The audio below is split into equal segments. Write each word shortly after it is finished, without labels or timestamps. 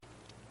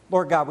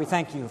Lord God, we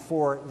thank you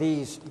for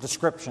these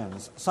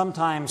descriptions.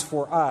 Sometimes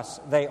for us,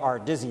 they are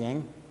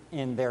dizzying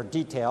in their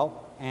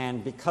detail,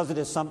 and because it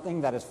is something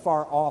that is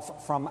far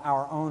off from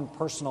our own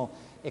personal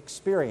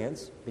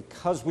experience,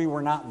 because we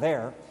were not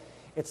there,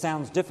 it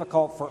sounds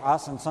difficult for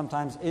us and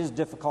sometimes is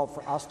difficult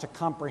for us to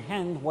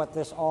comprehend what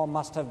this all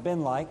must have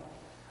been like.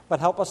 But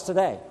help us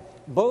today,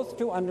 both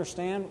to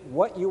understand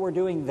what you were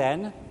doing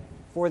then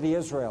for the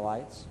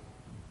Israelites,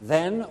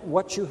 then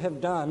what you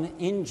have done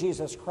in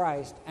Jesus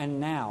Christ,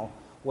 and now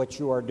what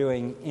you are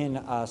doing in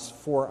us,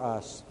 for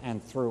us,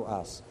 and through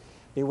us.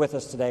 Be with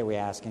us today, we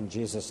ask, in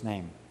Jesus'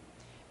 name.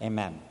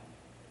 Amen.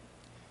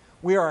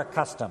 We are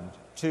accustomed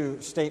to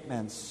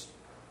statements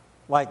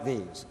like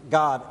these.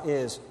 God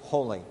is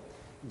holy.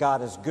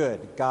 God is good.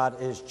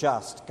 God is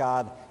just.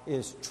 God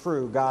is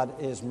true. God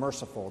is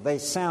merciful. They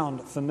sound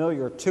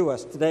familiar to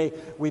us. Today,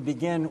 we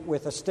begin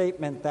with a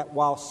statement that,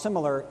 while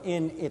similar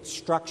in its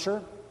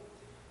structure,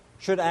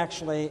 should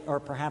actually, or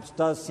perhaps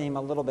does seem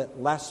a little bit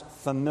less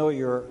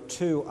familiar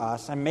to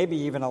us, and maybe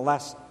even a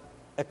less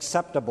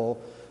acceptable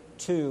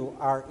to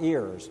our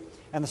ears.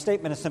 And the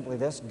statement is simply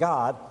this: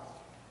 God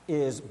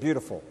is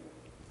beautiful.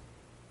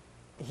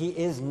 He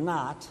is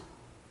not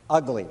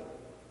ugly.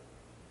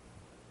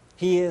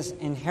 He is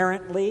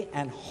inherently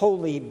and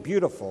wholly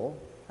beautiful,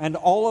 and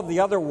all of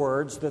the other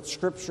words that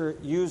Scripture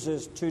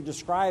uses to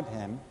describe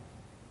him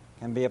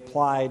can be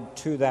applied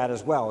to that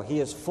as well. He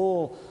is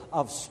full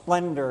of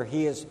splendor.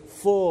 He is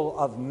full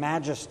of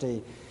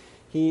majesty.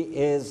 He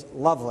is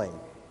lovely.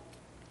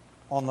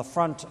 On the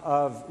front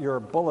of your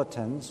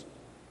bulletins,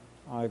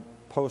 I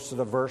posted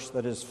a verse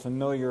that is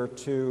familiar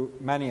to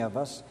many of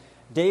us.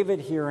 David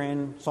here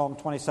in Psalm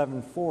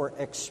 27:4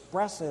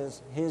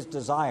 expresses his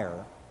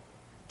desire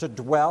to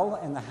dwell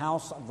in the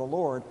house of the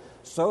Lord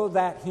so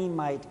that he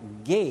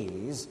might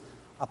gaze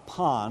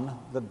upon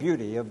the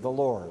beauty of the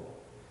Lord.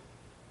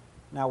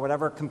 Now,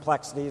 whatever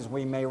complexities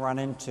we may run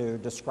into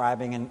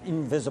describing an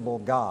invisible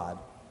God,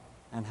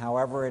 and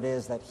however it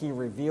is that he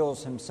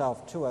reveals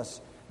himself to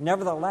us,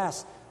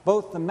 nevertheless,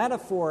 both the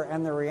metaphor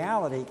and the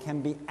reality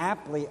can be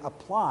aptly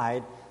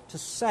applied to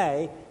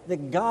say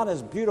that God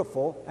is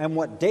beautiful, and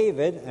what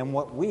David and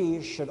what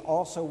we should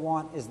also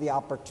want is the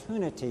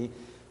opportunity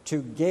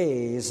to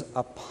gaze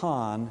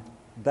upon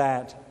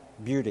that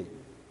beauty.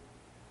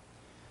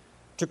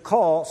 To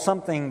call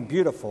something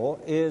beautiful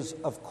is,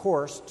 of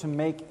course, to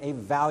make a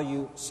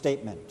value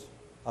statement,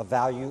 a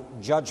value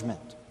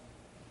judgment.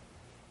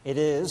 It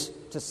is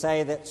to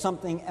say that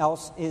something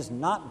else is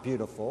not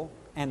beautiful,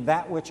 and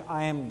that which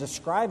I am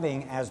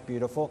describing as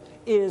beautiful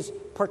is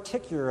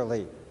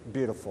particularly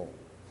beautiful.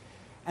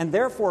 And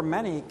therefore,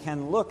 many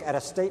can look at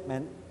a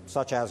statement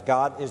such as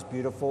God is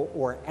beautiful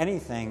or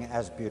anything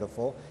as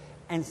beautiful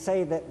and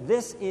say that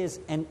this is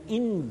an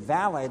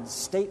invalid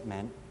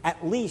statement,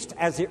 at least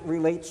as it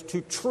relates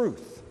to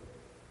truth.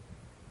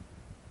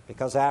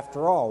 Because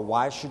after all,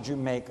 why should you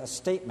make a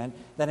statement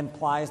that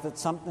implies that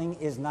something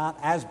is not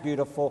as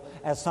beautiful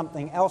as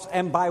something else?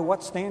 And by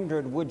what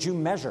standard would you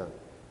measure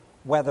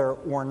whether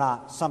or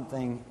not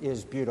something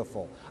is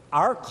beautiful?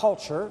 Our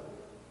culture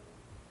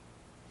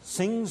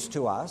sings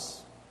to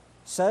us,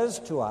 says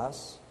to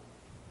us,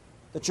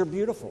 that you're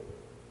beautiful,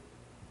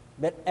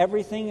 that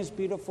everything is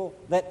beautiful,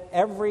 that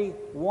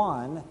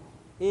everyone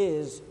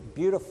is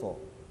beautiful.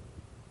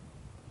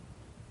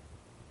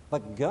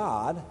 But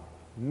God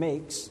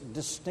makes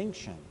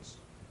distinctions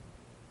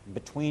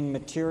between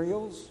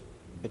materials,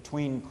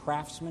 between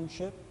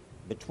craftsmanship,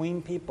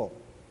 between people.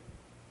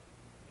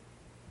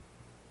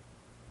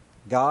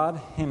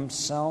 God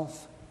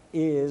himself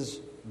is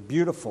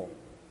beautiful.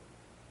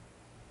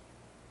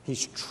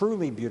 He's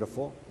truly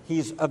beautiful.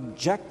 He's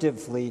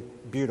objectively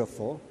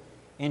beautiful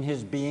in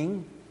his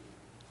being,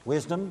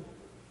 wisdom,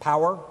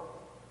 power,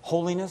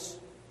 holiness,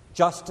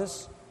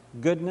 justice,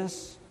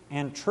 goodness,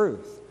 and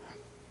truth.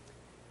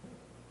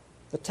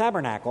 The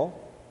tabernacle,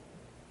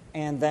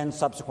 and then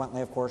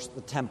subsequently, of course,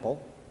 the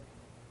temple,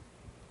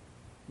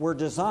 were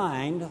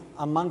designed,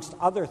 amongst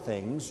other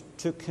things,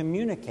 to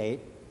communicate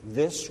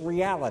this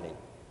reality.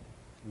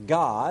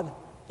 God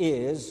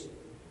is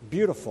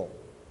beautiful.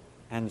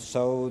 And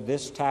so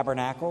this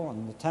tabernacle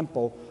and the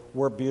temple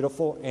were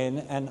beautiful in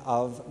and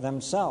of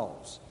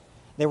themselves.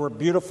 They were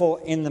beautiful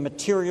in the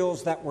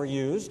materials that were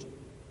used.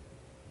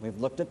 We've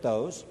looked at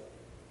those.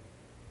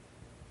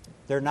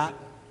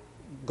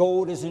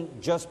 Gold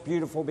isn't just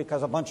beautiful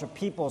because a bunch of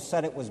people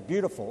said it was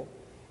beautiful.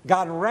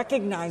 God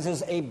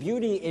recognizes a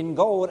beauty in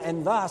gold,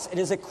 and thus it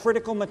is a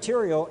critical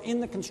material in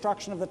the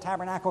construction of the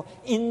tabernacle,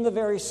 in the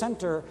very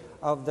center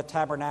of the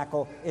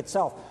tabernacle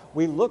itself.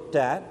 We looked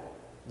at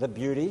the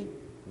beauty,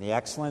 the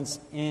excellence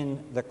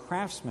in the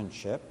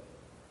craftsmanship,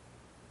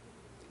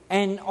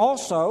 and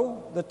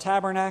also the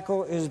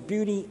tabernacle is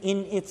beauty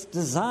in its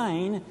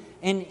design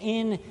and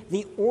in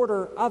the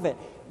order of it.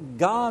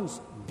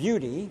 God's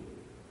beauty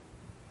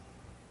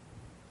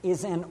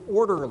is an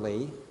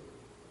orderly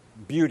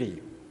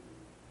beauty.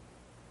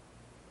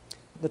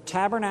 The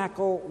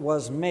tabernacle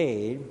was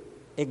made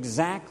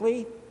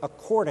exactly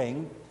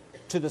according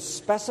to the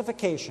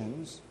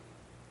specifications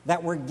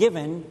that were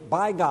given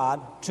by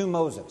God to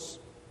Moses.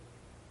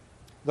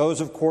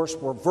 Those, of course,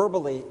 were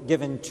verbally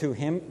given to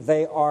him.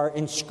 They are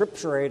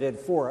inscripturated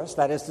for us.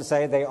 That is to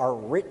say, they are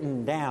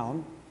written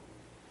down.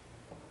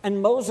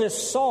 And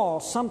Moses saw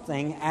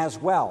something as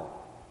well.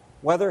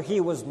 Whether he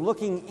was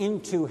looking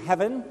into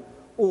heaven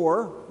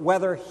or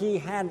whether he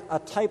had a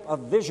type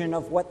of vision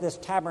of what this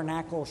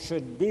tabernacle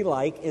should be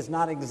like is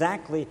not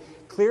exactly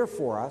clear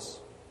for us.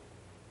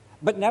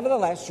 But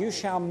nevertheless, you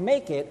shall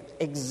make it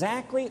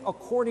exactly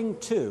according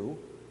to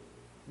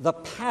the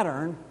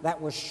pattern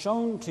that was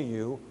shown to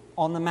you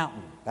on the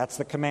mountain. That's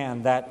the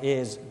command that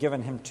is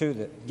given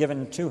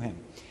to him.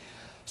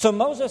 So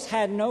Moses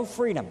had no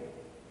freedom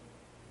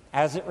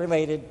as it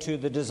related to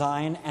the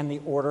design and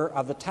the order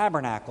of the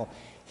tabernacle.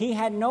 He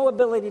had no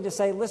ability to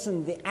say,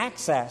 listen, the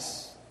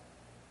access,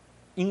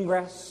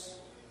 ingress,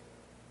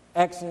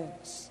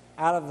 exits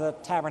out of the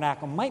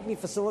tabernacle might be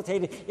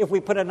facilitated if we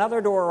put another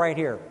door right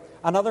here,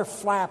 another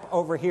flap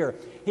over here.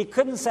 He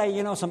couldn't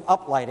say, some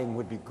uplighting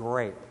would be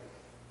great.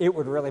 It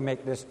would really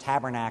make this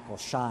tabernacle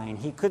shine.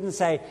 He couldn't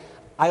say,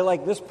 I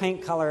like this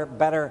paint color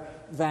better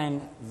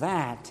than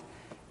that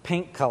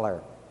paint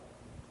color.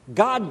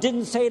 God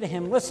didn't say to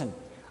him, listen,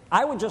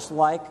 I would just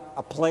like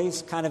a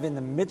place kind of in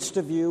the midst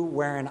of you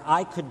wherein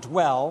I could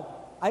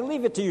dwell. I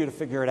leave it to you to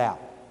figure it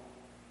out.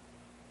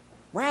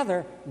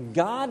 Rather,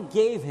 God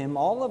gave him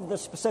all of the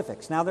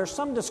specifics. Now, there's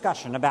some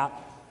discussion about,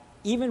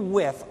 even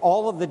with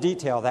all of the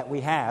detail that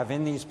we have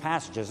in these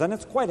passages, and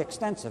it's quite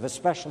extensive,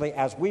 especially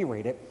as we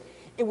read it,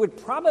 it would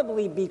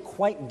probably be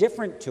quite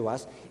different to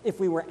us if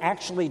we were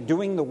actually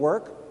doing the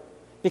work,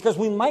 because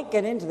we might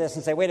get into this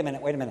and say, wait a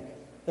minute,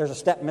 there's a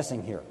step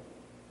missing here.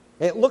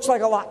 It looks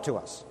like a lot to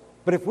us.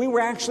 But if we were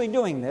actually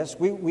doing this,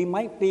 we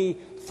might be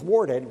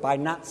thwarted by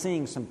not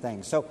seeing some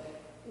things. So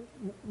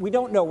we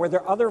don't know. Were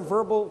there other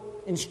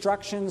verbal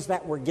instructions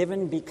that were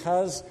given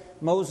because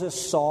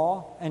Moses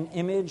saw an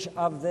image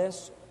of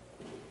this?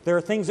 There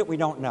are things that we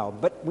don't know,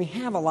 but we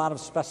have a lot of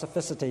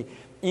specificity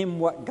in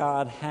what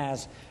God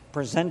has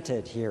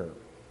presented here.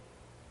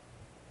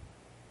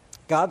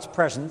 God's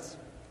presence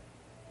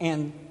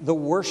and the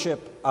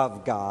worship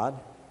of God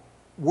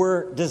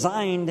were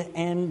designed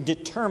and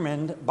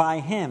determined by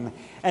him.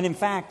 And in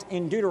fact,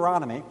 in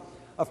Deuteronomy,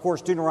 of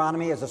course,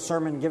 Deuteronomy is a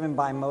sermon given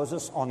by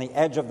Moses on the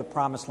edge of the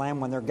Promised Land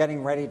when they're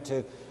getting ready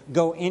to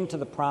go into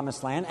the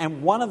Promised Land.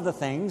 And one of the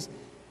things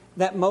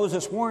that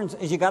Moses warns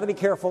is you got to be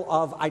careful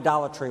of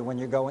idolatry when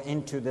you go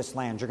into this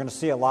land. You're going to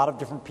see a lot of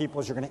different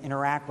peoples. You're going to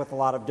interact with a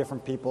lot of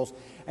different peoples,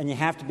 and you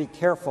have to be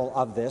careful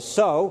of this.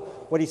 So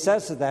what he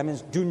says to them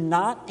is, do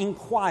not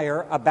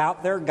inquire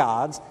about their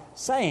gods,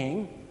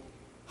 saying,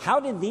 how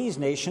did these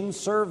nations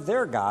serve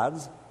their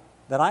gods,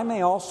 that I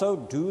may also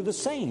do the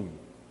same?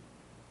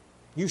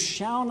 You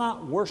shall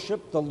not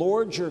worship the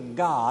Lord your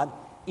God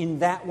in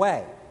that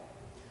way.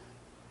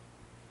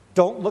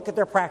 Don't look at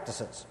their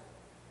practices.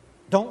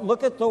 Don't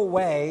look at the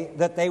way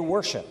that they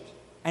worshiped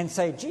and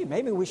say, gee,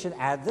 maybe we should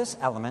add this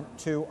element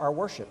to our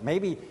worship.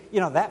 Maybe,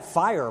 that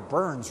fire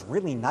burns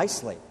really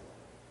nicely.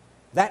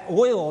 That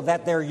oil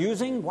that they're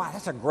using, wow,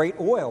 that's a great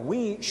oil.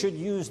 We should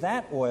use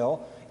that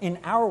oil in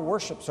our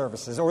worship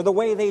services, or the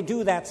way they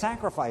do that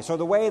sacrifice, or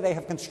the way they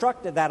have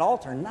constructed that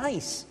altar.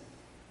 Nice.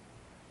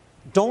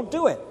 Don't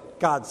do it,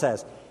 God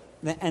says.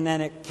 And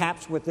then it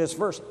caps with this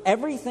verse.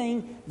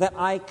 Everything that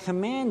I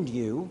command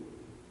you,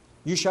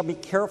 you shall be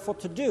careful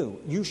to do.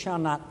 You shall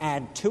not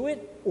add to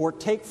it or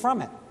take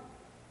from it.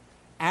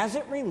 As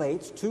it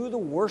relates to the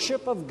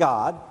worship of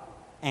God,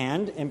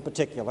 and in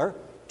particular,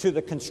 to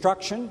the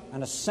construction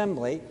and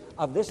assembly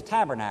of this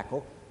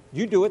tabernacle,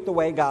 you do it the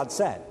way God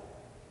said.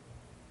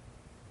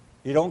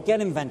 You don't get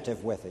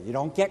inventive with it. You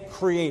don't get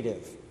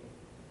creative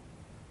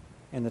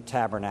in the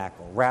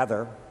tabernacle.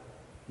 Rather,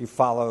 you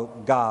follow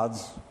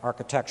God's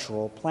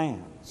architectural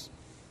plans.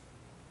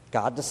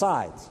 God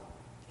decides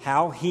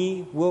how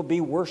he will be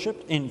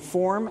worshipped in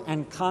form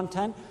and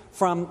content,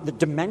 from the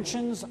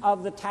dimensions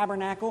of the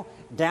tabernacle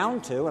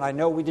down to, and I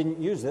know we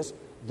didn't use this,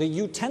 the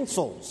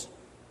utensils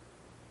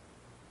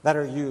that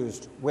are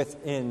used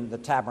within the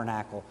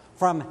tabernacle,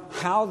 from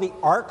how the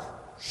ark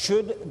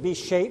should be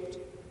shaped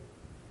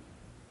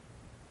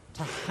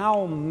to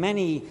how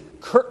many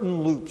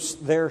curtain loops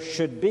there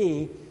should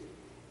be,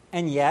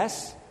 and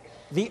yes,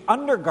 the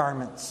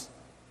undergarments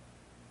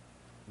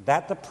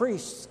that the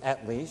priests,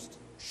 at least,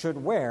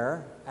 should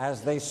wear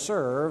as they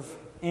serve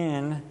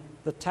in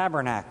the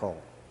tabernacle.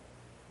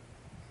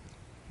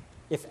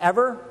 If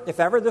ever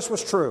this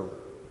was true,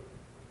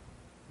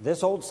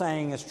 this old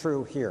saying is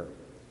true here.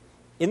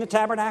 In the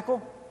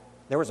tabernacle,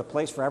 there was a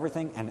place for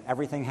everything, and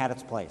everything had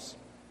its place.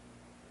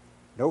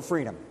 No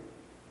freedom.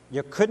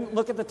 You couldn't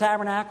look at the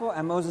tabernacle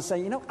and Moses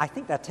say, I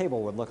think that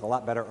table would look a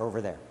lot better over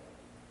there.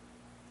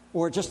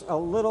 Or just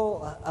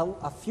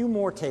a few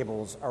more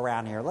tables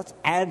around here. Let's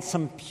add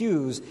some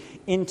pews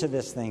into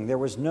this thing. There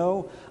was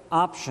no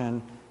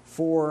option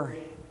for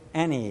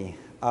any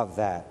of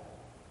that.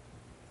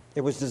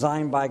 It was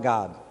designed by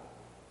God.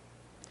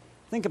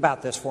 Think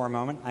about this for a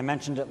moment. I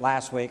mentioned it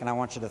last week, and I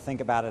want you to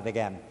think about it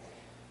again.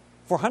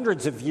 For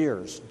hundreds of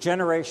years,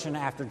 generation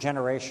after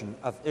generation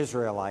of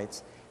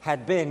Israelites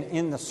had been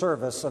in the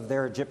service of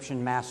their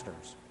Egyptian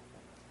masters.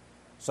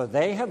 So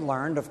they had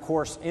learned, of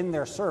course, in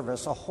their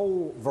service, a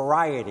whole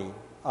variety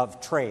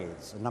of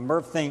trades, a number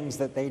of things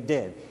that they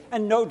did.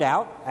 And no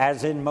doubt,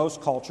 as in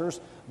most cultures,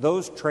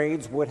 those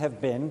trades would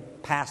have been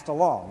passed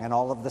along, and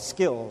all of the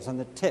skills and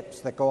the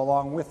tips that go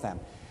along with them.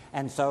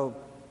 And so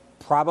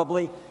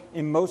probably,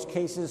 in most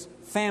cases,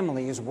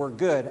 families were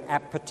good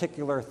at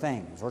particular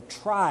things, or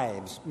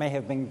tribes may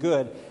have been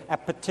good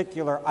at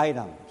particular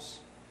items.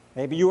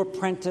 Maybe you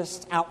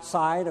apprenticed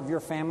outside of your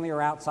family or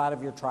outside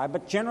of your tribe,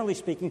 but generally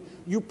speaking,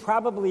 you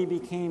probably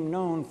became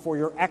known for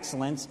your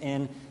excellence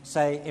in,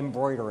 say,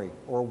 embroidery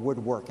or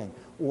woodworking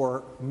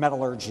or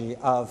metallurgy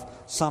of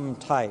some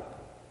type.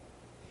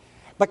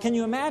 But can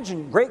you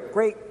imagine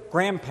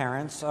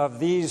great-great-grandparents of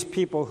these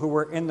people who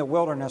were in the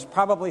wilderness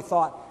probably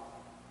thought,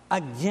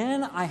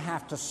 again, I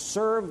have to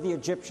serve the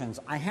Egyptians.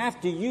 I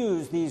have to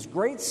use these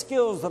great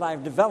skills that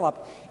I've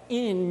developed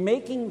in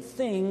making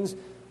things,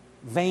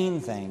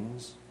 vain,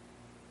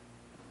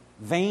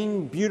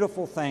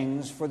 beautiful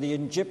things for the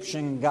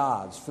Egyptian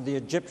gods, for the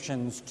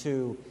Egyptians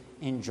to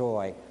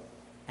enjoy.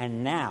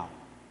 And now,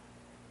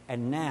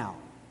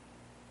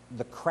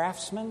 the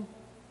craftsmen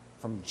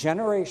from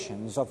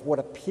generations of what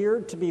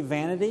appeared to be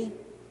vanity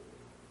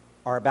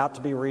are about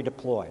to be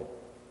redeployed.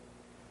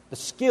 The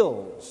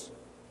skills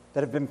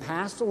that have been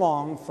passed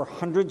along for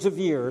hundreds of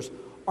years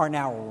are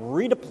now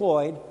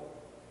redeployed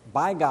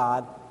by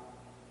God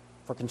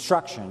for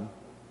construction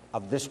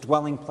of this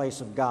dwelling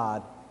place of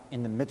God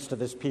in the midst of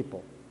his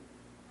people.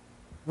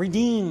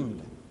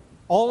 Redeemed.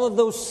 All of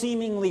those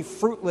seemingly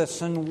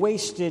fruitless and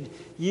wasted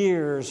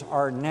years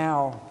are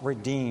now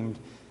redeemed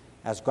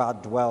as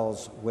God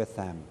dwells with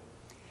them.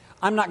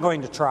 I'm not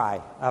going to try,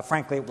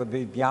 frankly it would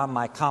be beyond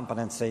my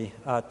competency,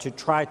 to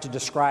try to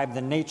describe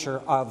the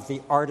nature of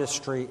the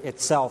artistry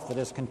itself that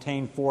is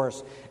contained for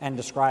us and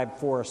described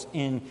for us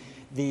in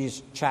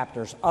these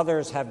chapters.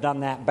 Others have done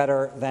that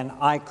better than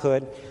I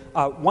could.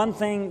 One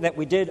thing that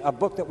we did, a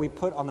book that we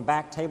put on the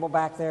back table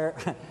back there,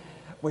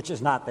 which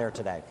is not there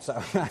today, so I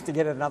have to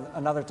get it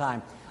another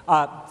time.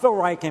 Phil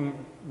Ryken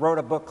wrote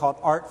a book called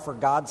Art for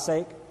God's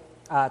Sake.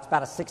 It's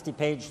about a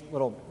 60-page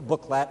little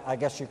booklet, I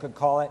guess you could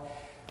call it.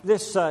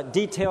 This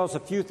details a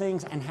few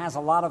things and has a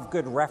lot of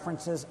good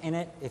references in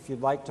it if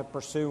you'd like to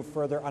pursue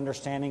further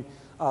understanding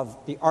of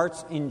the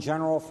arts in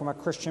general from a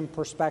Christian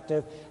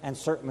perspective and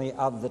certainly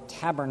of the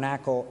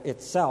tabernacle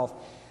itself.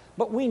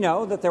 But we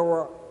know that there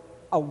were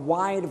a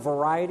wide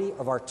variety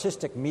of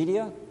artistic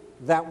media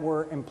that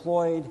were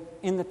employed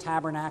in the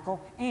tabernacle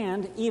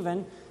and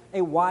even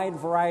a wide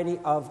variety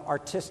of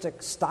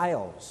artistic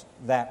styles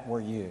that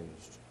were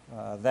used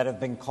that have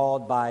been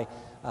called by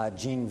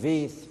Jean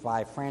Veith,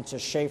 by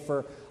Francis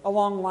Schaeffer,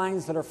 along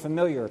lines that are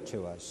familiar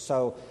to us.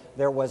 So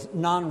there was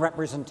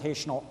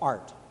non-representational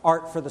art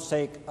for the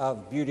sake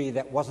of beauty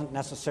that wasn't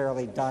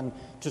necessarily done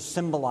to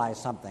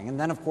symbolize something. And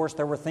then, of course,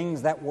 there were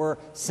things that were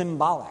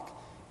symbolic,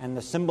 and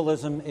the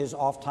symbolism is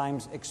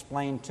oftentimes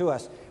explained to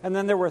us. And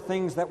then there were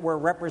things that were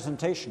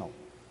representational,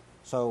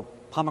 so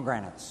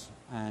pomegranates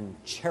and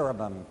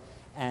cherubim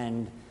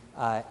and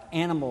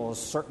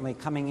animals certainly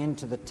coming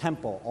into the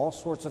temple, all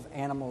sorts of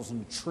animals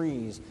and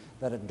trees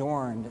that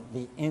adorned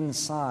the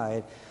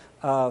inside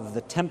of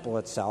the temple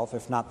itself,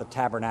 if not the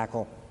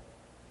tabernacle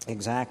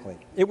exactly.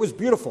 It was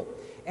beautiful,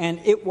 and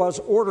it was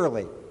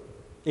orderly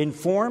in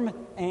form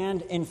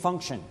and in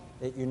function.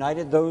 It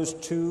united those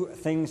two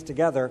things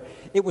together.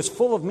 It was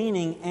full of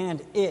meaning,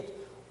 and it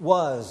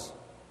was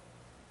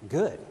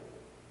good.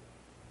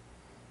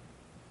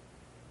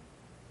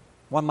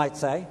 One might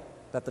say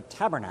that the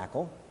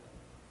tabernacle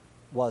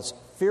was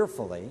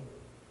fearfully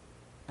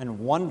and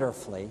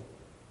wonderfully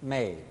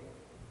made,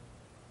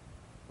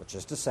 which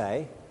is to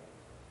say,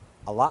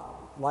 a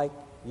lot like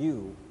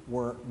you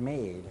were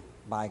made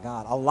by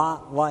God. A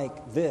lot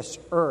like this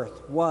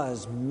earth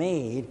was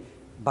made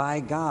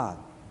by God.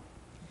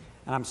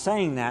 And I'm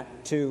saying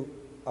that to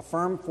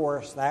affirm for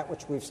us that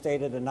which we've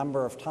stated a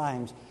number of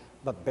times,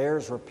 but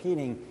bears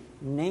repeating,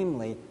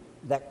 namely,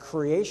 that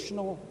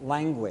creational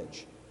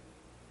language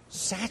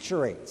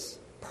saturates,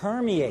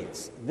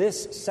 permeates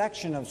this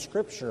section of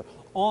Scripture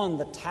on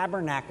the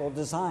tabernacle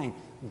design.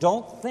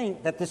 Don't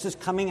think that this is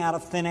coming out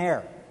of thin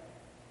air.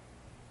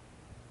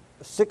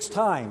 6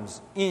 times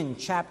in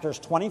chapters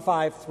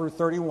 25 through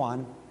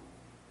 31,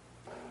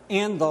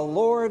 and the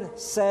Lord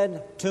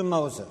said to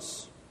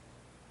Moses.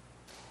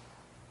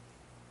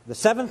 The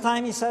 7th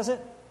time he says it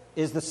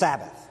is the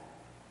Sabbath.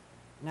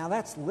 Now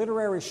that's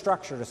literary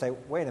structure to say,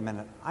 wait a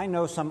minute, I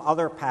know some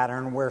other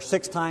pattern where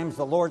 6 times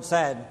the Lord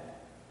said,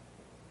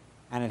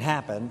 and it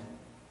happened,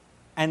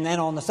 and then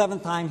on the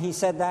 7th time he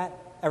said that,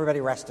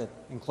 everybody rested,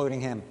 including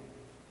him.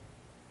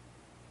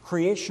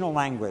 Creational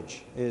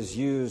language is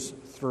used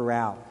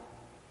throughout.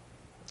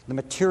 The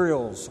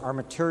materials are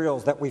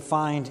materials that we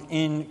find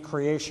in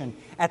creation.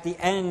 At the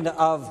end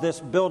of this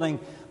building,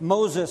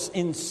 Moses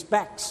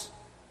inspects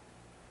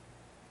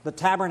the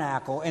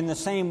tabernacle in the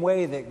same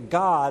way that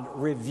God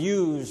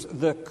reviews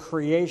the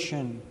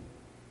creation.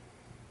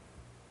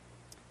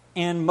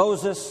 And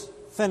Moses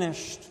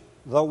finished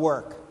the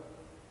work.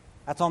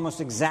 That's almost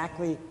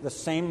exactly the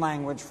same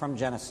language from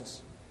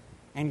Genesis.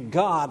 And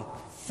God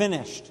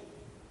finished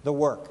the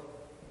work.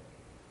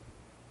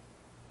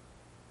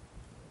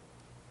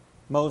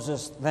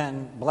 Moses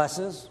then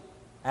blesses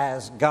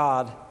as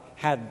God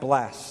had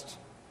blessed.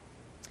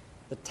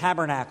 The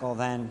tabernacle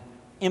then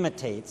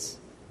imitates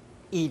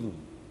Eden.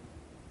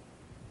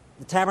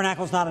 The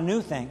tabernacle is not a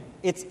new thing.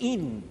 It's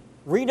Eden,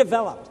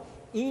 redeveloped.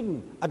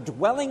 Eden, a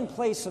dwelling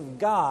place of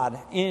God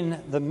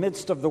in the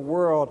midst of the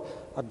world,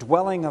 a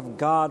dwelling of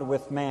God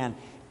with man.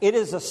 It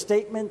is a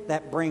statement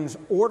that brings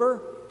order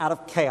out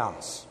of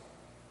chaos.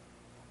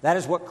 That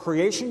is what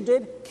creation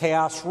did.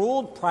 Chaos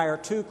ruled prior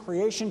to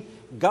creation.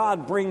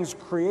 God brings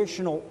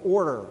creational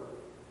order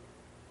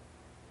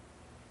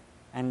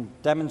and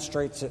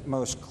demonstrates it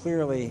most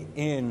clearly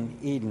in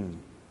Eden.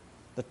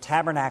 The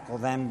tabernacle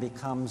then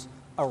becomes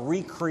a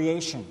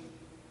recreation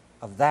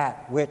of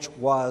that which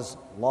was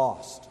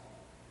lost.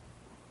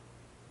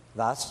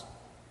 Thus,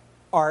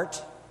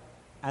 art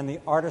and the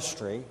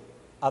artistry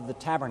of the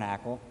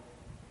tabernacle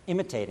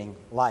imitating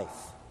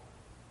life,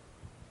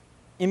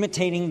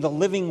 imitating the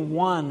living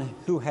one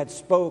who had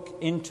spoke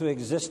into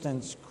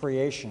existence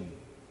creation.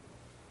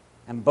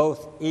 And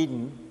both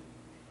Eden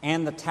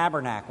and the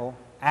tabernacle,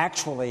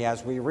 actually,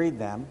 as we read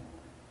them,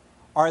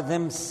 are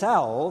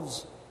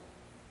themselves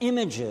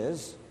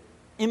images,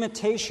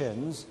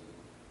 imitations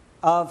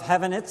of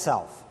heaven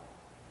itself.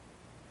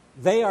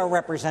 They are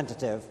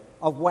representative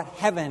of what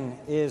heaven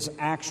is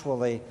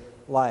actually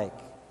like.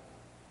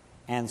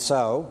 And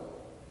so,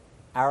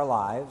 our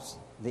lives,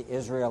 the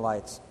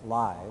Israelites'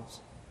 lives,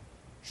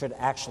 should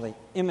actually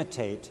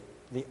imitate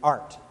the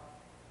art.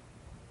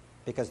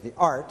 Because the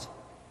art,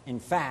 in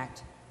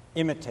fact,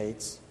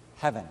 imitates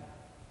heaven.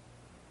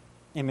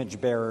 Image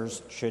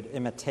bearers should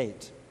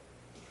imitate.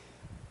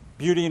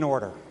 Beauty and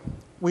order.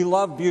 We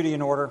love beauty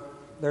and order.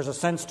 There's a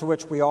sense to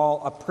which we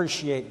all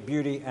appreciate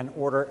beauty and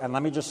order. And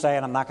let me just say,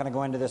 and I'm not going to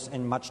go into this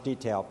in much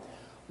detail,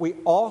 we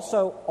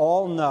also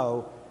all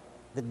know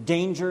the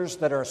dangers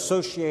that are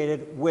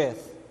associated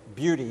with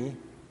beauty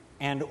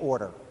and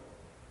order.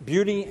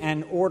 Beauty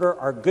and order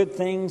are good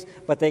things,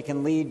 but they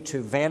can lead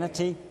to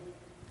vanity,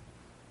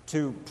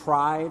 to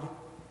pride,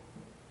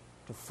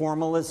 to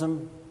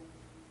formalism,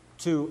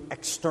 to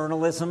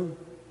externalism.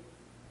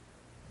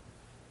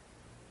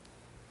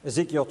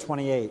 Ezekiel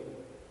 28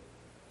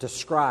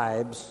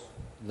 describes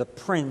the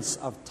prince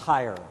of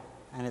Tyre,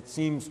 and it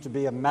seems to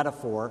be a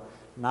metaphor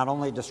not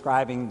only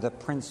describing the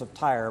prince of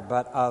Tyre,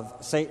 but of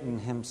Satan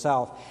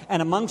himself.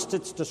 And amongst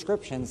its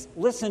descriptions,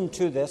 listen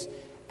to this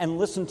and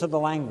listen to the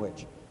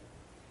language.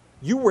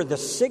 You were the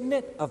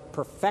signet of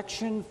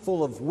perfection,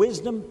 full of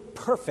wisdom,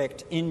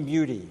 perfect in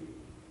beauty.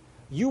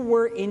 You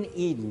were in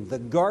Eden, the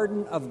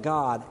garden of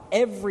God.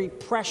 Every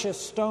precious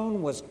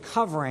stone was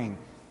covering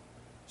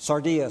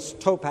sardius,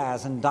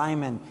 topaz, and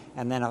diamond,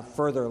 and then a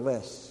further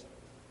list.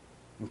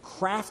 And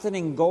crafted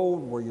in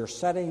gold were your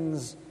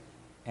settings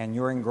and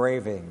your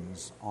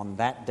engravings on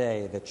that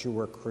day that you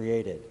were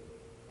created.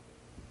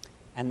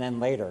 And then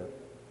later,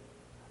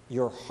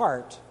 your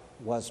heart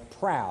was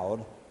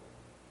proud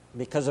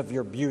because of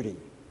your beauty.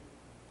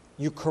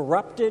 You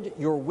corrupted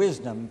your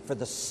wisdom for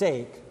the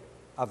sake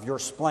of your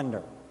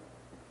splendor.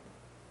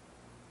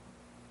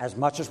 As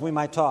much as we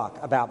might talk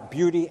about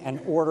beauty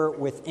and order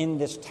within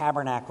this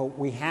tabernacle,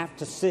 we have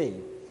to see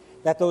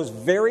that those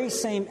very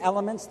same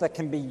elements that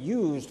can be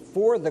used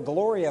for the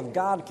glory of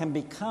God can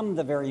become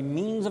the very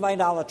means of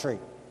idolatry,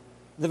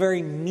 the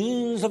very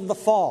means of the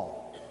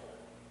fall.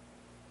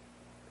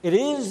 It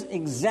is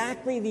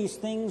exactly these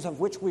things of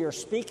which we are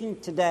speaking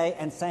today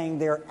and saying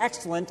they're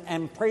excellent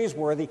and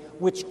praiseworthy,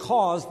 which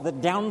caused the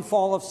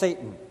downfall of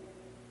Satan.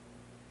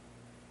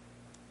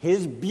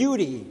 His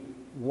beauty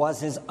was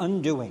his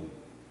undoing.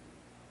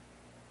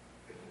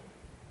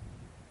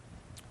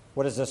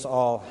 What does this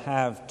all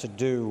have to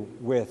do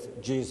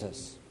with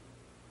Jesus,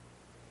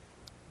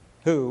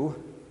 who,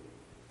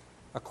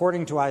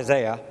 according to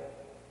Isaiah,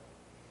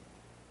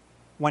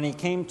 when he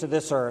came to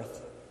this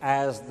earth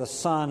as the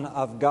Son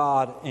of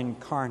God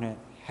incarnate,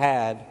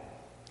 had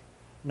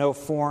no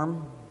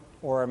form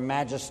or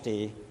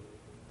majesty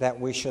that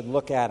we should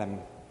look at him,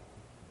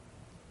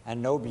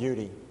 and no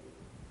beauty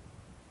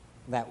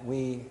that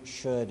we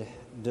should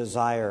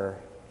desire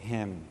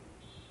him.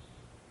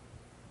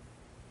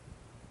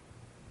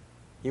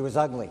 He was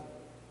ugly.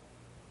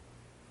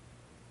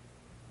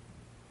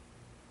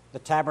 The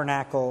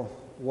tabernacle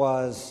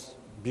was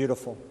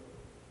beautiful.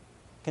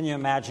 Can you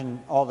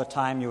imagine all the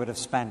time you would have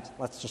spent,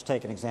 let's just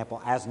take an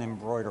example, as an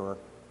embroiderer,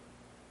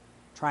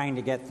 trying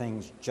to get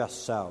things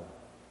just so,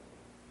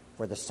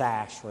 for the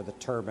sash or the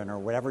turban or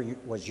whatever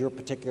was your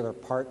particular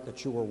part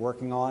that you were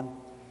working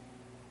on.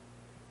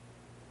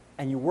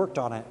 And you worked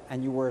on it,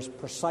 and you were as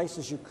precise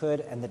as you could,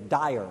 and the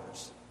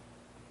dyers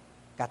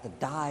got the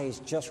dyes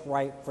just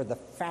right for the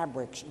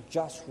fabrics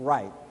just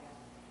right.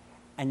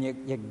 And you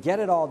get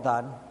it all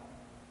done,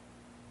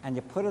 and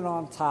you put it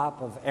on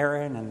top of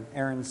Aaron and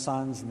Aaron's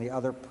sons and the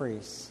other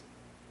priests.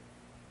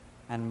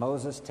 And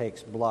Moses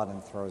takes blood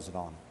and throws it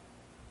on.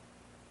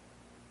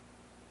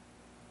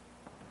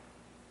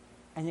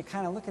 And you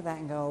kind of look at that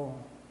and go,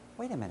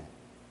 wait a minute.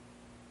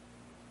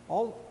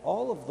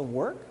 All of the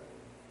work?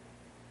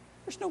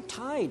 There's no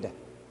Tide.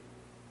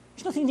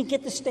 There's nothing to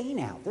get the stain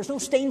out. There's no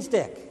stain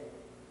stick.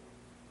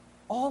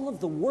 All of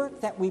the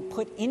work that we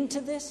put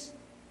into this,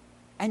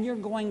 and you're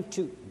going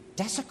to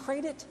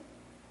desecrate it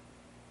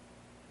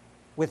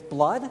with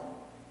blood?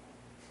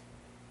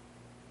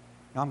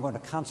 No, I'm going to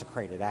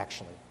consecrate it,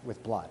 actually,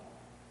 with blood.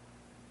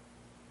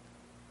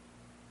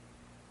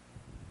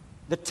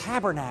 The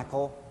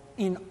tabernacle,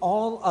 in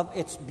all of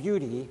its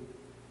beauty,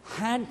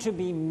 had to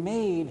be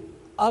made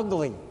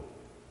ugly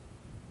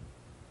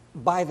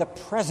by the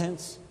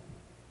presence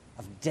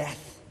of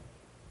death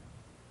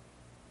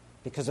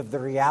because of the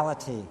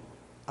reality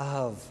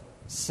of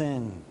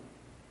sin.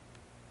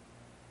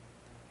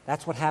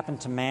 That's what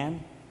happened to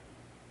man.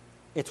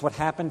 It's what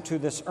happened to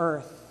this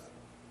earth,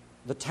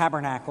 the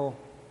tabernacle,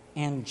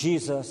 and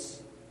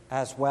Jesus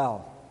as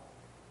well.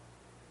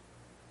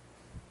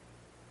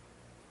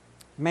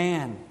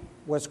 Man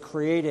was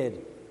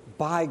created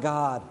by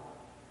God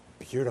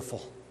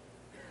beautiful.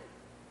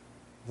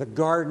 The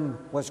garden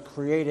was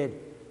created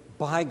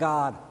by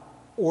God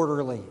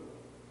orderly.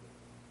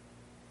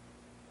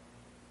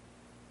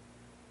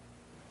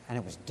 And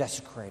it was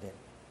desecrated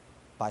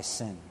by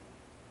sin,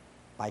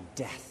 by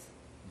death,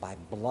 by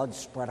blood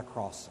spread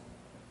across it.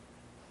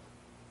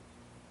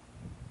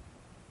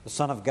 The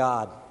Son of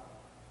God,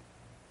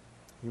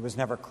 he was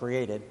never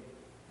created,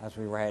 as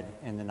we read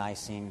in the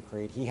Nicene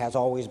Creed. He has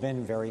always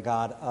been very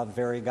God of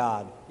very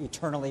God,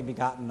 eternally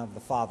begotten of the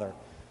Father,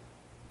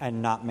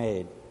 and not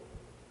made.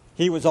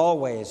 He was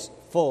always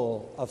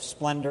full of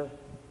splendor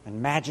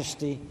and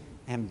majesty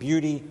and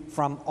beauty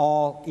from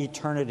all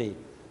eternity.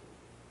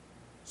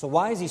 So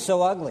why is he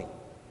so ugly?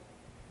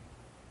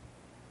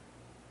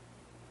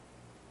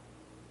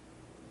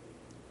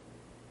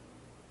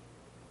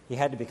 He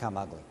had to become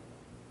ugly.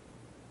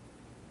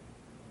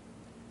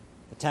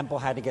 The temple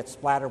had to get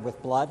splattered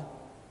with blood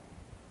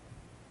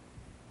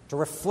to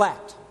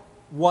reflect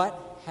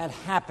what had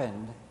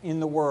happened in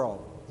the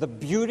world, the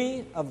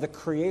beauty of the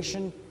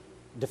creation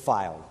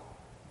defiled.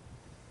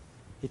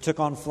 He took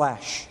on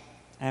flesh,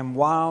 and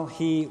while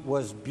he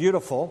was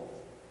beautiful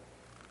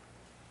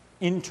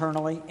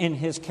internally, in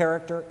his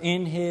character,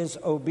 in his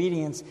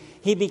obedience,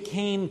 he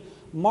became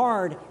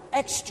marred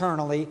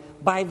externally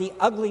by the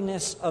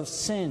ugliness of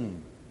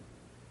sin.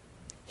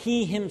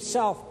 He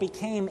himself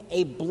became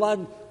a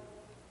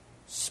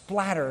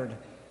blood-splattered,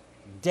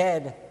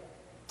 dead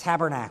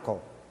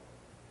tabernacle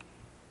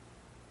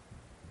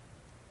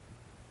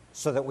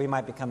so that we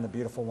might become the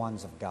beautiful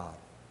ones of God.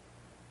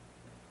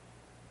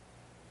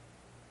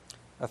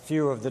 A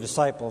few of the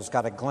disciples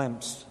got a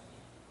glimpse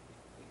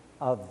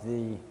of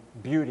the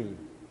beauty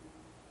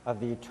of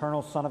the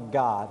eternal Son of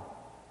God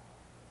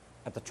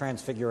at the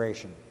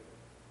Transfiguration.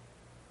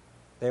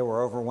 They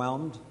were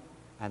overwhelmed,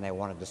 and they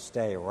wanted to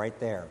stay right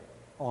there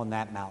on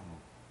that mountain.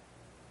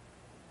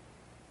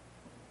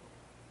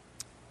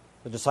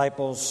 The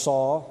disciples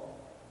saw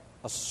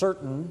a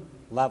certain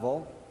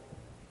level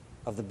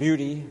of the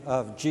beauty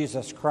of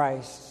Jesus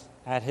Christ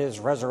at his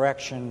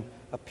resurrection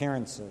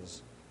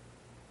appearances.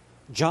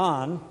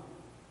 John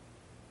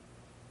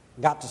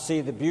got to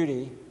see the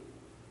beauty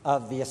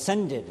of the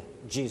ascended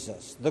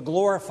Jesus, the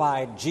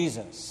glorified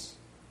Jesus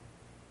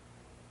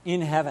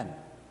in heaven,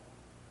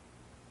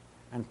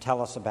 and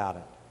tell us about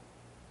it.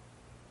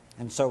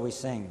 And so we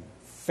sing,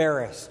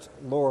 fairest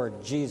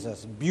Lord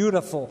Jesus,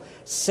 beautiful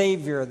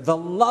Savior, the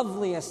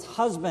loveliest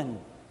husband.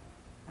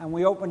 And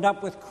we opened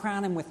up with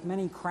crown him with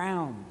many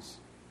crowns,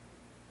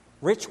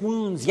 rich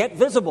wounds yet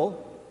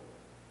visible,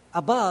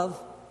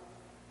 above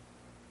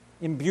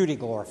in beauty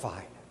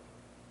glorified.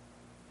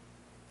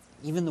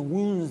 Even the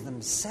wounds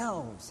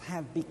themselves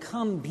have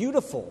become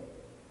beautiful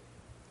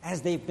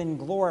as they've been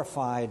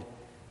glorified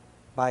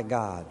by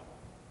God.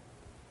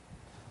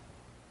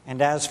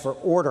 And as for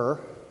order,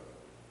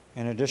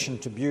 in addition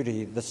to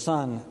beauty, the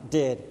Son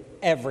did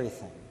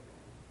everything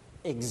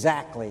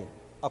exactly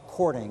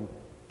according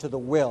to the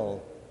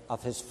will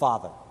of his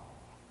Father.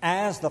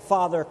 As the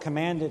Father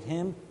commanded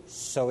him,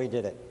 so he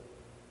did it.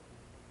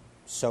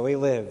 So he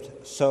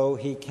lived. So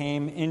he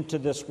came into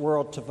this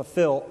world to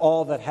fulfill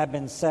all that had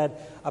been said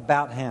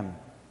about him.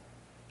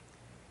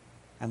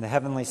 And the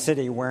heavenly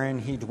city wherein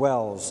he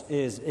dwells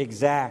is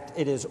exact,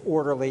 it is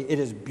orderly, it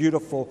is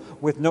beautiful,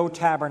 with no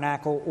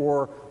tabernacle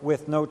or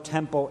with no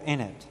temple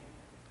in it.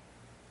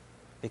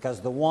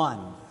 Because the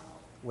one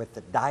with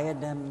the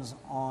diadems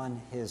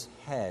on his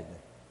head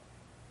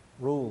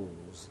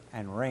rules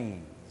and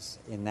reigns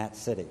in that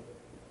city.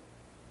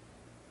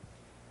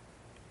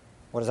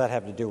 What does that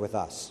have to do with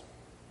us?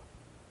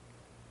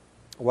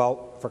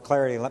 Well, for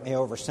clarity, let me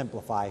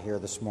oversimplify here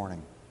this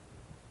morning.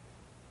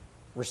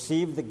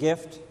 Receive the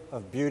gift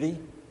of beauty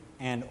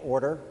and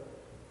order,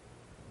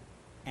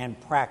 and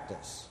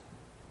practice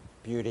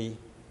beauty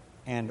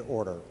and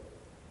order.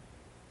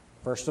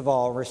 First of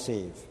all,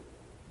 receive.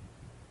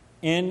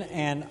 In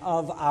and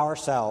of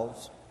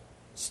ourselves,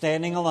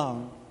 standing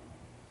alone,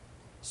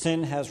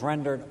 sin has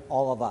rendered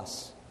all of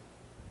us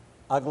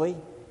ugly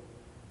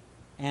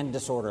and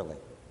disorderly.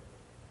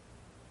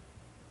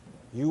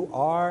 You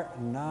are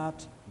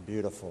not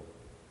beautiful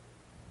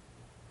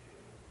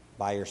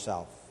by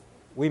yourself.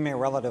 We may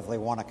relatively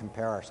want to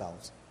compare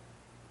ourselves.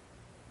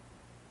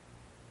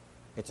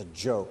 It's a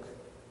joke,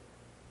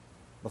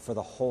 but for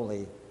the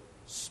holy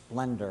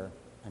splendor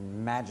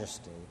and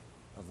majesty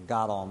of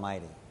God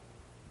Almighty.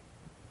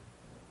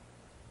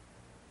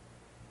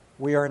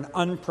 We are an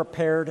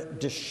unprepared,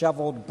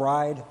 disheveled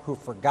bride who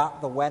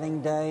forgot the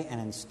wedding day and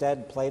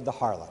instead played the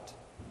harlot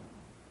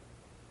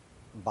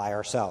by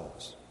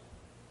ourselves.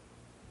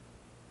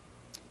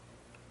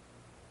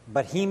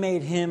 But he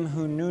made him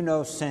who knew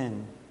no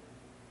sin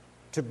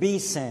to be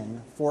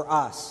sin for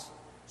us,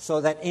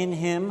 so that in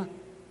him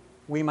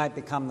we might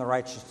become the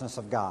righteousness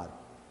of God.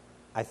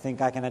 I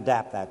think I can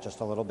adapt that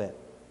just a little bit.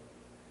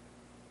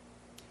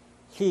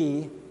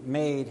 He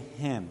made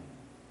him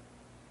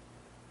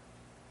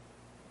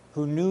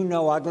who knew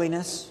no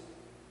ugliness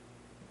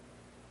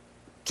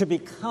to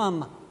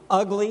become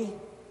ugly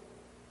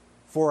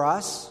for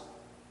us,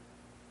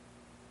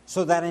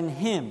 so that in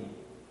him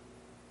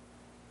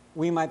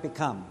we might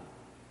become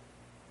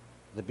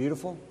the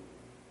beautiful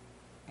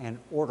and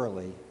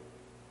orderly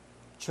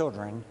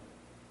children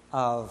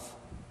of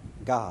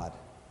God.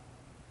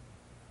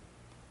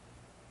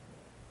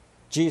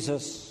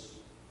 Jesus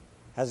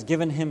has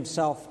given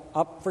himself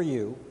up for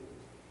you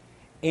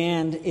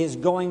and is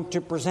going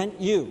to present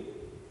you,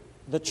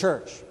 the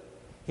church.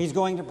 He's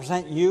going to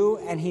present you,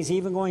 and he's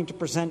even going to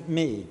present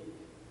me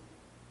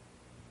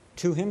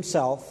to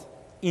himself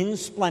in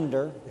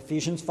splendor,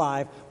 Ephesians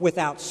 5,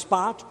 without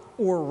spot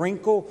or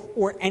wrinkle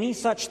or any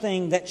such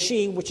thing, that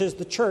she, which is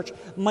the church,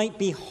 might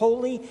be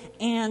holy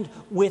and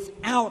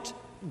without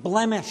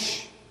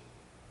blemish.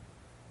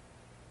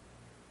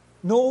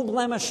 No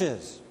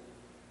blemishes.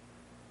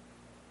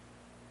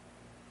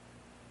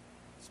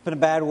 It's been a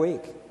bad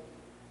week.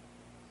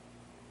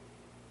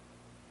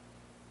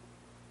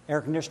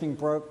 Air conditioning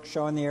broke,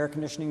 showing the air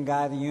conditioning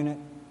guy the unit,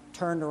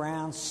 turned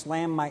around,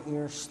 slammed my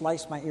ear,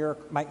 sliced my ear.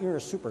 My ear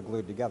is super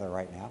glued together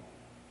right now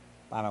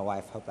by my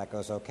wife. Hope that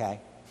goes okay.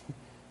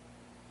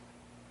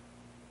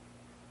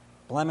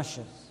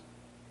 Blemishes.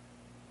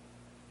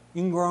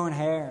 Ingrown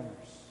hairs.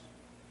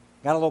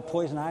 Got a little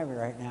poison ivy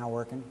right now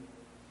working.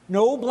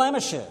 No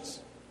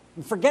blemishes.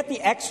 And forget the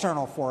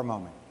external for a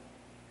moment.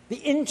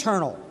 The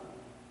internal.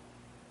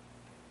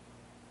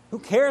 Who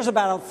cares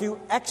about a few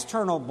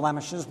external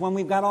blemishes when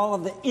we've got all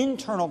of the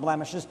internal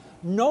blemishes?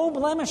 No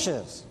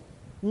blemishes.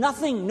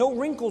 Nothing. No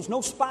wrinkles.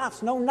 No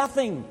spots. No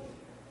nothing.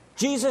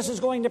 Jesus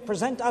is going to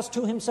present us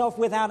to himself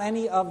without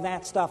any of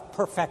that stuff.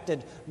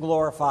 Perfected.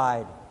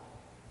 Glorified.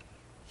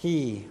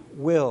 He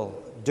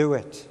will do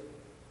it.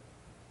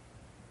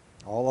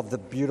 All of the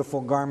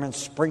beautiful garments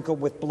sprinkled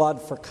with blood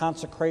for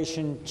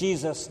consecration.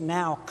 Jesus,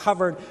 now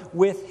covered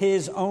with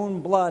his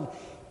own blood,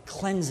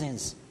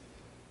 cleanses,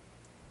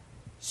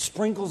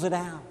 sprinkles it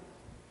out,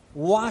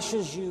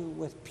 washes you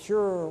with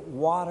pure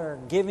water,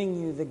 giving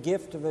you the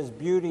gift of his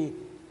beauty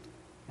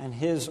and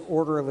his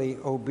orderly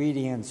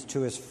obedience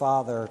to his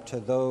Father, to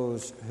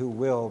those who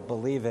will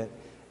believe it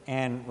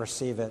and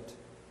receive it.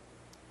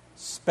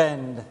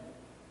 Spend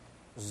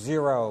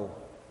zero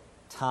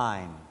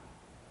time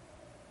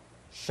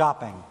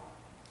shopping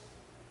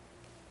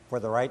for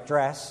the right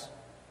dress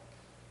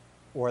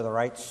or the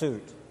right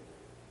suit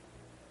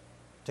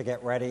to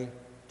get ready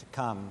to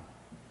come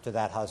to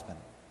that husband.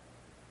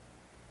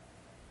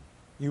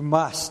 You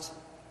must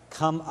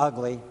come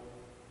ugly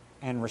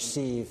and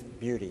receive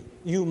beauty.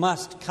 You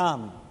must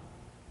come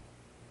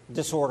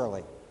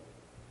disorderly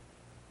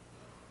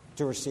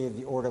to receive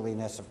the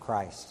orderliness of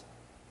Christ.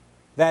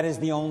 That is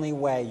the only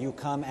way you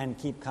come and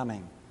keep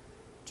coming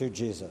to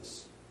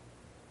Jesus.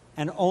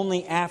 And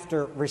only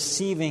after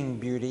receiving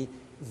beauty,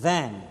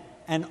 then,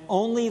 and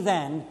only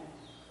then,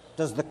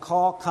 does the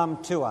call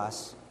come to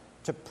us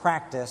to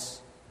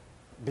practice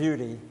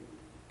beauty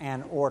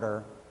and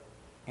order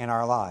in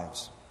our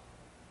lives.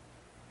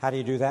 How do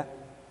you do that?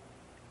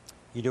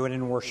 You do it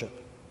in worship.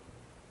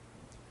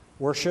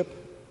 Worship,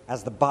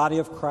 as the body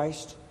of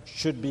Christ,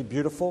 should be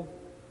beautiful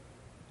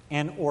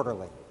and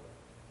orderly.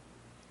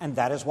 And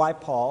that is why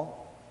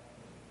Paul,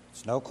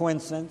 it's no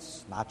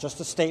coincidence, not just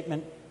a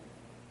statement,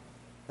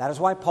 that is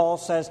why Paul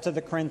says to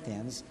the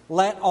Corinthians,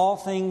 let all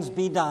things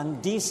be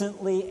done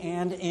decently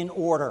and in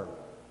order.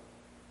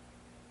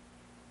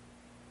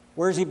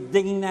 Where is he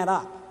digging that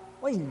up?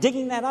 Well, he's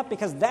digging that up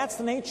because that's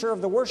the nature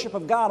of the worship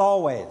of God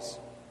always.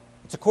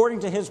 It's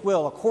according to his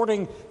will,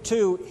 according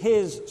to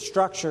his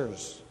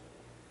structures.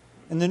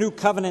 In the new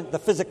covenant, the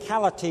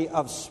physicality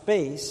of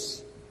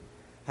space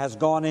has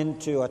gone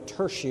into a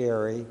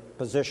tertiary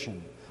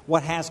position.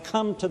 What has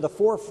come to the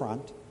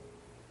forefront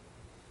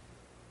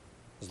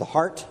is the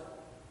heart,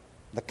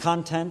 the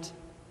content,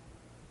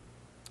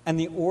 and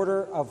the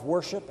order of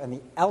worship and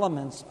the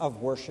elements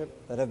of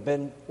worship that have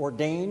been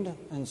ordained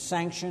and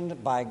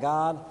sanctioned by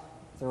God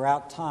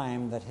throughout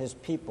time, that his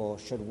people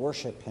should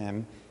worship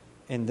him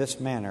in this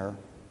manner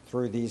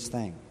through these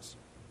things.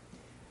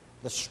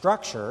 The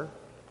structure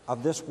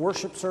of this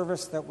worship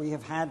service that we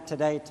have had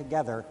today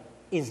together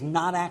is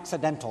not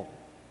accidental.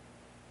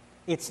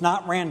 It's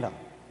not random.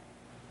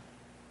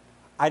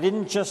 I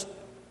didn't just,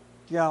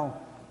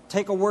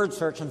 take a word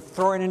search and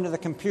throw it into the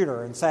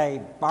computer and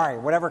say, all right,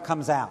 whatever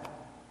comes out.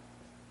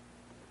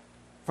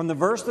 From the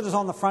verse that is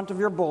on the front of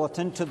your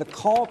bulletin to the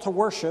call to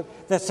worship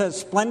that says,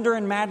 splendor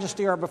and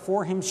majesty are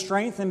before him,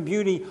 strength and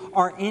beauty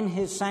are in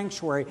his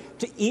sanctuary,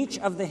 to each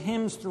of the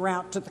hymns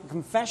throughout, to the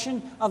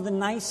confession of the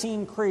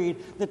Nicene Creed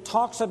that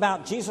talks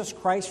about Jesus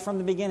Christ from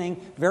the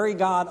beginning, very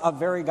God of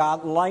very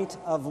God, light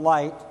of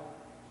light,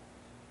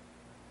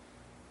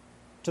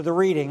 to the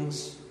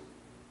readings,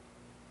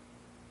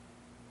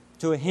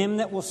 to a hymn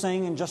that we'll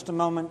sing in just a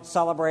moment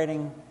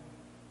celebrating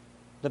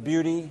the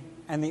beauty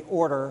and the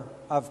order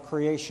of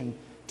creation,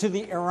 to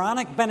the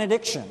Aaronic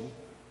benediction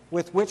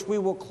with which we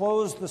will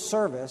close the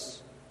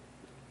service.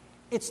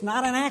 It's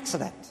not an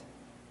accident.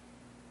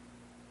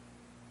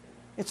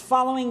 It's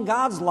following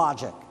God's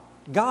logic,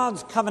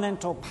 God's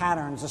covenantal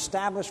patterns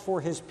established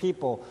for his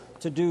people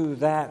to do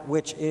that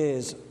which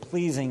is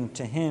pleasing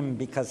to him,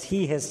 because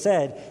he has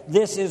said,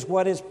 this is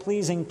what is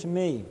pleasing to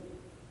me.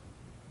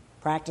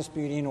 Practice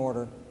beauty and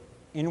order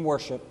in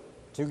worship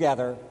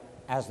together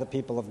as the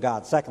people of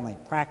God. Secondly,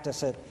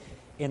 practice it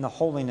in the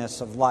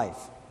holiness of life.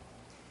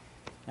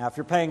 Now, if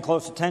you're paying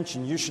close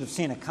attention, you should have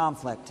seen a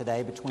conflict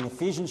today between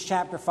Ephesians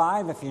chapter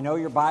 5, if you know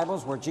your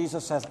Bibles, where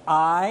Jesus says,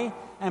 I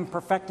am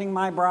perfecting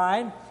my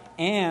bride,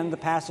 and the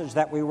passage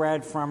that we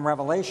read from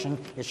Revelation.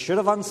 It should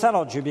have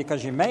unsettled you,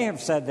 because you may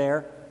have said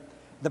there,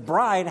 the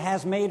bride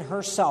has made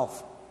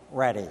herself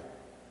ready.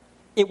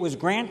 It was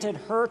granted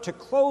her to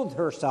clothe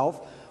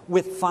herself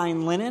with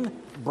fine linen,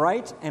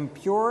 bright and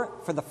pure,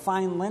 for the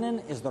fine linen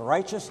is the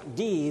righteous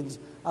deeds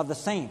of the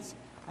saints.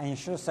 And you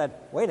should have said,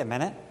 wait a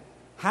minute,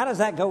 how does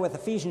that go with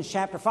Ephesians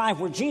chapter 5,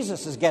 where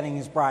Jesus is getting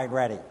his bride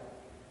ready?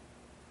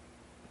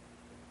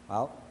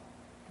 Well,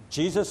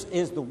 Jesus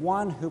is the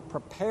one who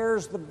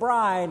prepares the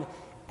bride,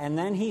 and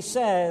then he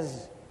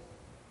says,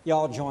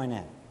 y'all join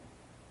in.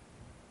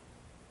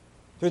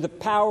 Through the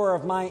power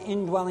of my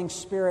indwelling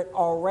spirit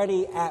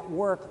already at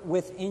work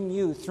within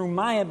you, through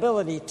my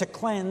ability to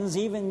cleanse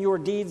even your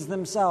deeds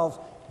themselves,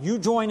 you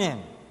join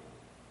in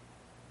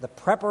the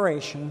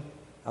preparation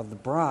of the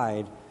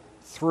bride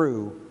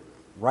through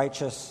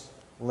righteous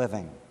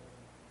living.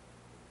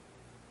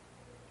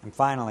 And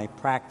finally,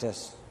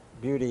 practice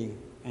beauty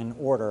and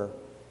order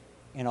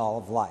in all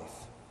of life.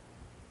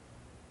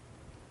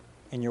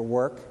 In your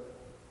work,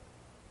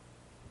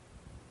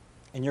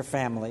 in your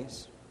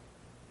families,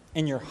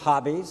 in your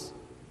hobbies,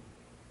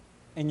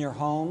 in your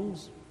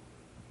homes,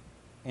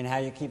 in how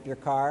you keep your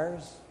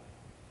cars,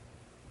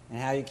 and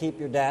how you keep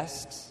your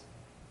desks,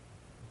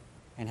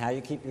 and how you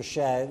keep your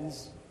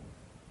sheds.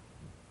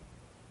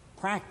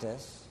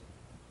 Practice,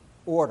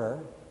 order,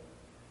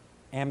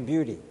 and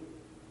beauty.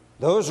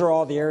 Those are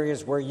all the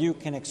areas where you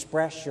can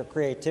express your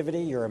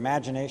creativity, your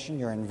imagination,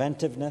 your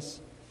inventiveness.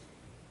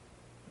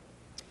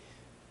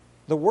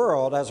 The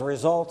world, as a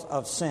result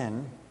of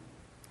sin,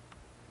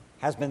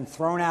 has been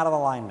thrown out of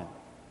alignment.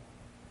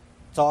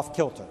 It's off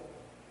kilter.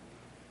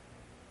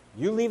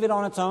 You leave it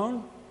on its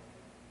own,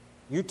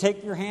 you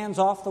take your hands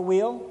off the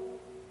wheel,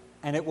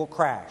 and it will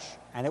crash,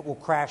 and it will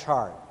crash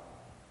hard.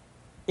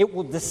 It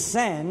will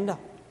descend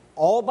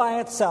all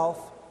by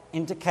itself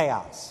into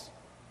chaos.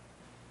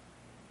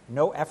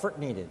 No effort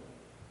needed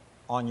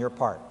on your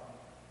part.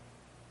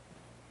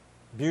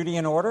 Beauty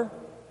and order?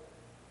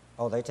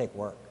 Oh, they take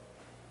work.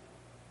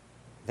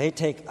 They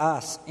take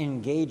us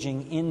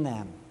engaging in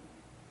them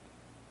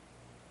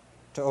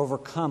to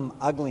overcome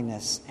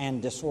ugliness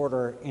and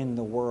disorder in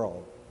the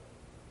world,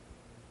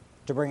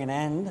 to bring an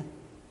end,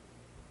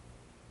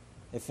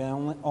 if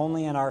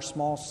only in our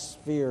small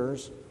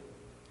spheres,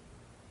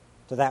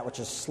 to that which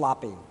is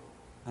sloppy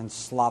and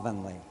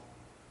slovenly.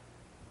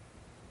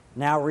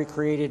 Now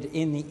recreated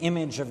in the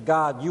image of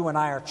God, you and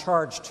I are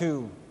charged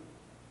to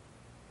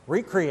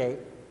recreate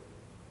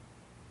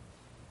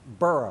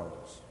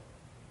burrows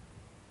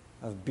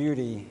of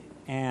beauty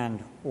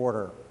and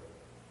order.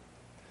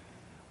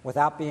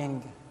 Without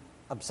being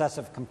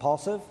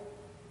obsessive-compulsive,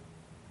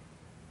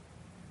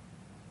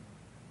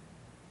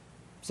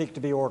 seek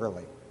to be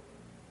orderly.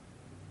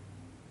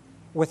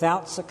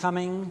 Without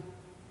succumbing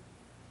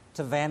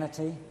to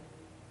vanity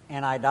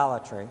and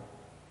idolatry,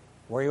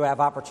 where you have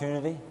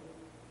opportunity,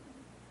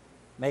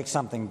 make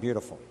something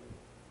beautiful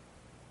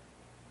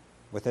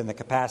within the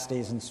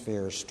capacities and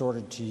spheres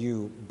stored to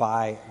you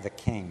by the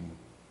King,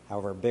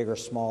 however big or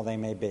small they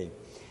may be.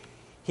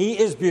 He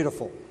is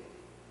beautiful.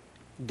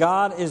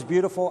 God is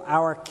beautiful.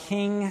 Our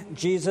King,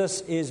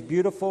 Jesus, is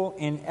beautiful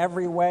in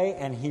every way,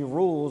 and he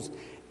rules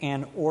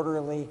an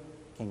orderly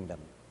kingdom.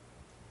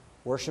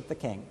 Worship the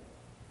King.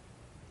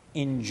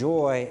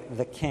 Enjoy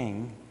the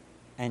King,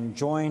 and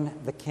join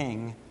the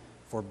King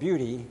for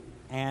beauty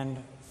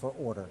and for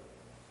order.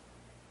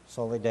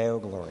 Soli Deo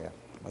Gloria.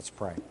 Let's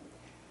pray.